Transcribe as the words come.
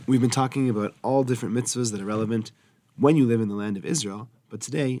We've been talking about all different mitzvahs that are relevant when you live in the land of Israel, but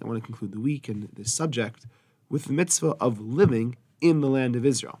today I want to conclude the week and this subject with the mitzvah of living in the land of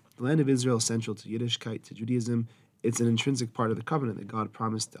Israel. The land of Israel is central to Yiddishkeit, to Judaism. It's an intrinsic part of the covenant that God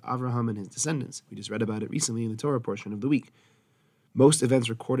promised to Avraham and his descendants. We just read about it recently in the Torah portion of the week. Most events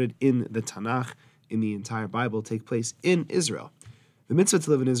recorded in the Tanakh, in the entire Bible, take place in Israel. The mitzvah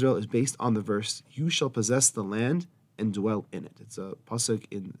to live in Israel is based on the verse, "You shall possess the land and dwell in it." It's a pasuk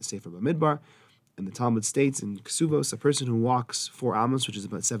in the Sefer Bamidbar, and the Talmud states in Ksuvos, a person who walks 4 amos, which is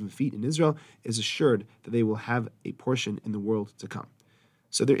about 7 feet in Israel, is assured that they will have a portion in the world to come.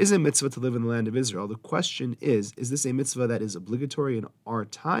 So there is a mitzvah to live in the land of Israel. The question is this a mitzvah that is obligatory in our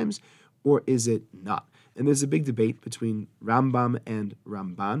times, or is it not? And there's a big debate between Rambam and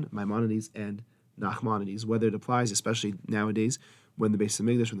Ramban, Maimonides and Nachmanides, whether it applies, especially nowadays, when the Beis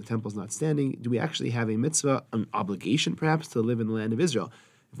Hamikdash, when the temple is not standing. Do we actually have a mitzvah, an obligation perhaps, to live in the land of Israel?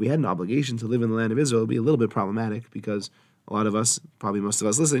 If we had an obligation to live in the land of Israel, it would be a little bit problematic because a lot of us, probably most of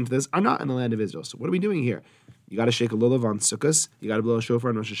us listening to this, are not in the land of Israel. So what are we doing here? You got to shake a lulav on Sukkot, you got to blow a shofar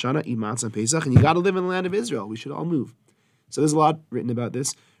on Rosh Hashanah, eat matzah on Pesach, and you got to live in the land of Israel. We should all move. So there's a lot written about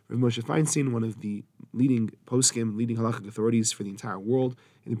this. Rav Moshe Feinstein, one of the leading poskim, leading halakhic authorities for the entire world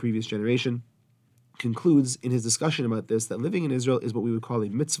in the previous generation, concludes in his discussion about this that living in Israel is what we would call a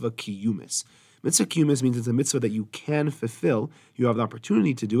mitzvah kiyumis. Mitzvah kiyumis means it's a mitzvah that you can fulfill. You have the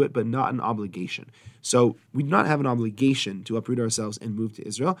opportunity to do it, but not an obligation. So we do not have an obligation to uproot ourselves and move to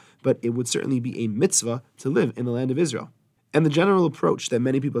Israel, but it would certainly be a mitzvah to live in the land of Israel. And the general approach that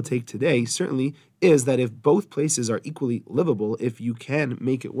many people take today certainly is that if both places are equally livable, if you can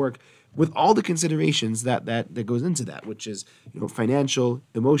make it work with all the considerations that goes into that, which is financial,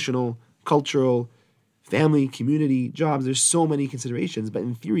 emotional, cultural, family, community, jobs, there's so many considerations. But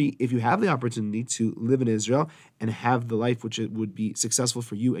in theory, if you have the opportunity to live in Israel and have the life which it would be successful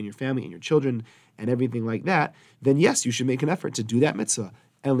for you and your family and your children and everything like that, then yes, you should make an effort to do that mitzvah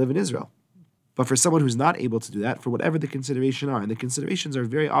and live in Israel. But for someone who's not able to do that, for whatever the considerations are, and the considerations are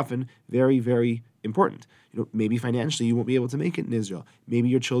very often very, very important. Maybe financially you won't be able to make it in Israel. Maybe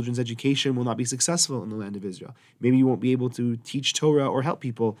your children's education will not be successful in the land of Israel. Maybe you won't be able to teach Torah or help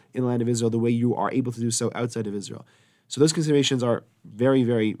people in the land of Israel the way you are able to do so outside of Israel. So those considerations are very,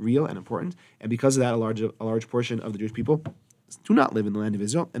 very real and important. And because of that, a large portion of the Jewish people do not live in the land of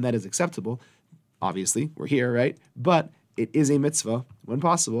Israel, and that is acceptable. Obviously, we're here, right? But it is a mitzvah, when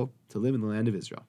possible, to live in the land of Israel.